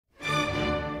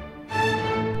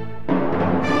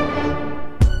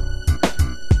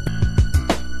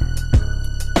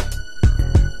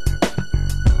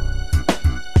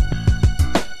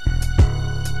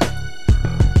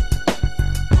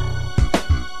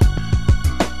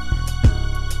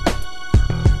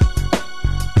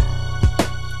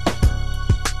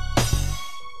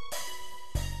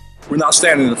We're now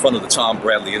standing in front of the Tom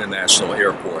Bradley International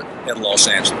Airport at Los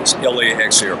Angeles,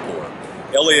 LAX Airport.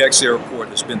 LAX Airport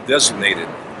has been designated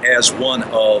as one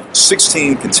of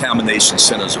 16 contamination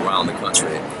centers around the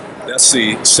country. That's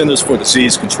the Centers for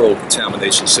Disease Control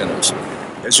Contamination Centers.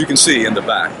 As you can see in the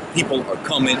back, people are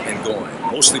coming and going,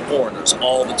 mostly foreigners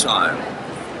all the time.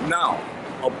 Now,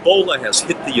 Ebola has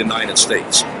hit the United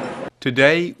States.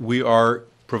 Today, we are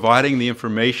providing the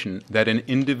information that an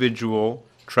individual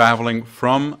traveling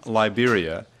from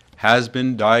Liberia has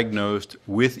been diagnosed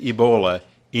with Ebola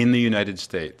in the United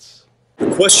States.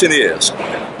 The question is,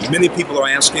 many people are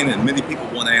asking and many people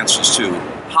want answers to,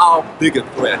 how big a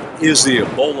threat is the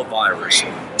Ebola virus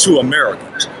to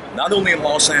Americans? Not only in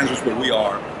Los Angeles where we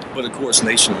are, but of course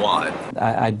nationwide.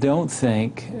 I don't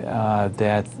think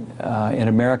that in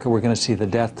America we're going to see the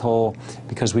death toll,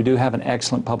 because we do have an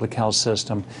excellent public health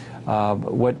system.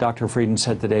 What Dr. Frieden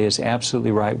said today is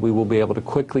absolutely right. We will be able to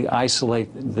quickly isolate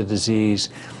the disease.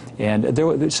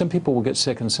 And some people will get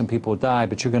sick and some people will die,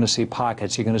 but you're going to see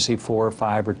pockets. You're going to see 4 or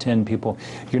 5 or 10 people.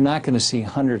 You're not going to see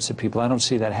hundreds of people. I don't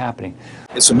see that happening.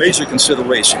 It's a major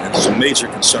consideration and it's a major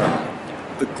concern.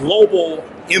 The global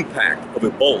impact of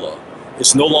Ebola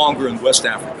is no longer in West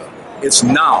Africa. It's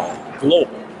now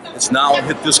global. It's now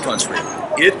hit this country.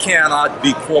 It cannot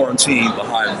be quarantined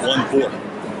behind one border.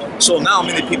 So now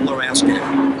many people are asking,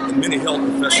 and many health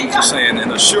professionals are saying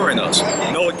and assuring us,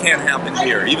 no, it can't happen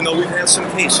here, even though we've had some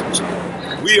cases.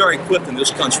 We are equipped in this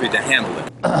country to handle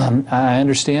it. I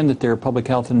understand that there are public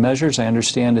health measures. I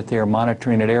understand that they are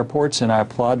monitoring at airports, and I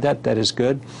applaud that. That is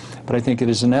good. But I think it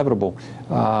is inevitable.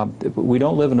 We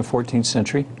don't live in the 14th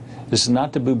century. This is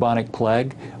not the bubonic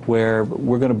plague where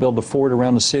we're going to build a fort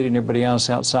around the city and everybody else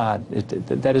outside.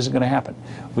 That isn't going to happen.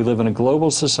 We live in a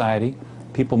global society.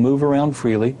 People move around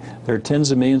freely. There are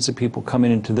tens of millions of people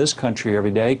coming into this country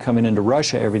every day, coming into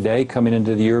Russia every day, coming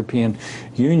into the European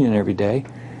Union every day,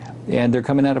 and they're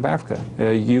coming out of Africa.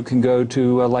 You can go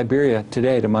to Liberia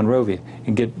today, to Monrovia,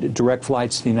 and get direct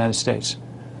flights to the United States.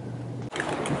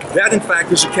 That, in fact,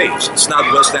 is the case. It's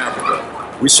not West Africa.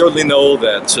 We certainly know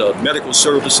that medical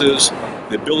services,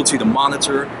 the ability to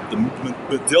monitor,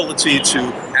 the ability to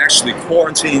actually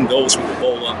quarantine those with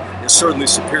Ebola is certainly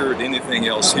superior to anything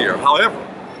else here. However,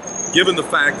 given the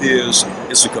fact is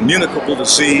it's a communicable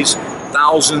disease,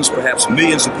 thousands, perhaps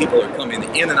millions of people are coming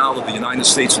in and out of the United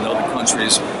States and other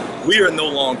countries, we are no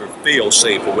longer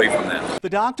fail-safe away from that. The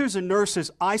doctors and nurses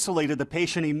isolated the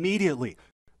patient immediately.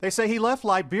 They say he left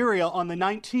Liberia on the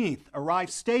 19th,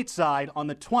 arrived stateside on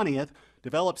the 20th,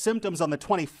 developed symptoms on the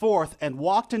 24th, and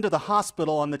walked into the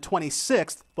hospital on the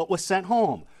 26th, but was sent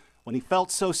home. When he felt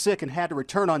so sick and had to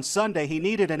return on Sunday, he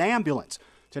needed an ambulance.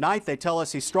 Tonight, they tell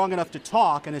us he's strong enough to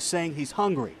talk and is saying he's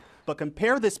hungry. But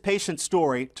compare this patient's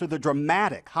story to the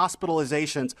dramatic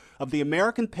hospitalizations of the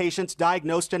American patients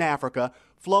diagnosed in Africa,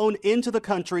 flown into the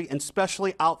country in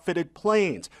specially outfitted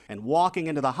planes, and walking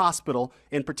into the hospital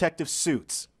in protective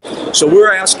suits. So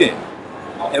we're asking,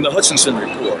 and the Hutchinson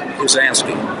Report is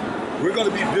asking, we're going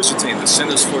to be visiting the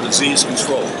Centers for Disease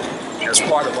Control as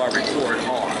part of our report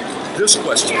on this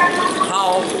question: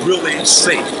 how really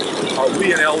safe are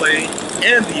we in LA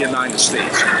and the United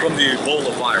States from the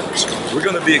Ebola virus? We're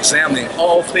going to be examining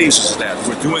all phases of that.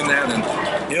 We're doing that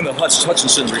in the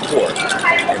Hutchinson Report.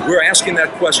 And we're asking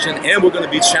that question, and we're going to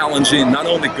be challenging not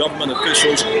only government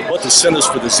officials, but the Centers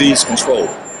for Disease Control.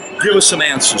 Give us some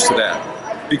answers to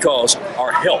that, because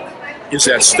our health is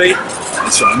at stake.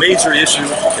 It's a major issue.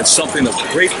 It's something of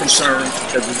great concern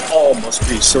that we all must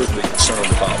be certainly concerned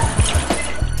about.